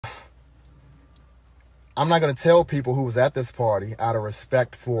I'm not going to tell people who was at this party out of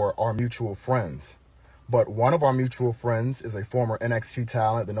respect for our mutual friends. But one of our mutual friends is a former NXT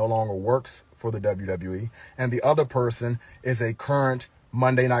talent that no longer works for the WWE. And the other person is a current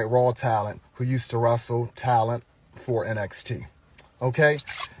Monday Night Raw talent who used to wrestle talent for NXT. Okay?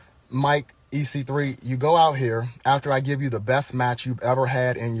 Mike, EC3, you go out here after I give you the best match you've ever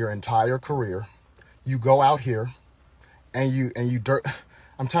had in your entire career. You go out here and you dirt.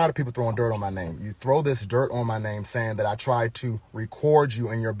 I'm tired of people throwing dirt on my name. You throw this dirt on my name saying that I tried to record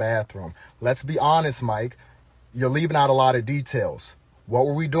you in your bathroom. Let's be honest, Mike. You're leaving out a lot of details. What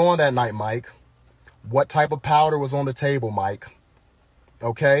were we doing that night, Mike? What type of powder was on the table, Mike?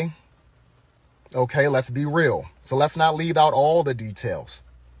 Okay? Okay, let's be real. So let's not leave out all the details.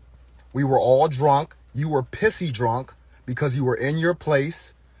 We were all drunk. You were pissy drunk because you were in your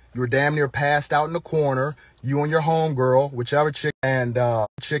place. You were damn near passed out in the corner. You and your homegirl, whichever chick and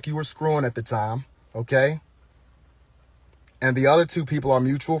chick you were screwing at the time, okay? And the other two people, our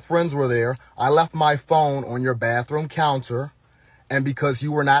mutual friends, were there. I left my phone on your bathroom counter. And because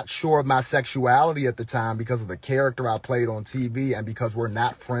you were not sure of my sexuality at the time because of the character I played on TV and because we're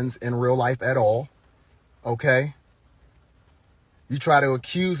not friends in real life at all, okay? You try to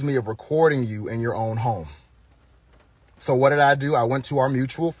accuse me of recording you in your own home. So what did I do? I went to our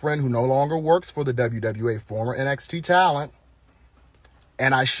mutual friend who no longer works for the WWE, former NXT talent,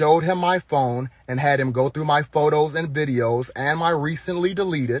 and I showed him my phone and had him go through my photos and videos and my recently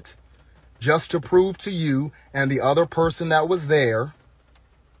deleted just to prove to you and the other person that was there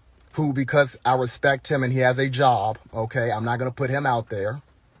who, because I respect him and he has a job, okay, I'm not going to put him out there,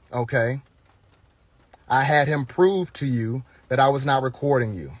 okay, I had him prove to you that I was not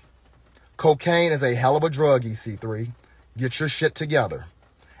recording you. Cocaine is a hell of a drug, EC3. Get your shit together.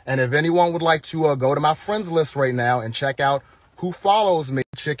 And if anyone would like to go to my friends list right now and check out who follows me,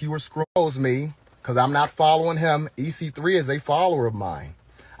 chick you were scrolls me, because I'm not following him. EC3 is a follower of mine.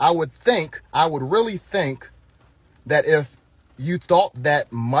 I would really think that if you thought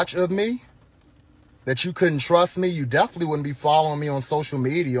that much of me, that you couldn't trust me, you definitely wouldn't be following me on social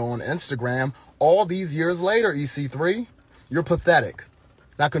media, on Instagram, all these years later, EC3. You're pathetic.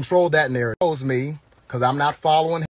 Now control that narrative. Me, because I'm not following him.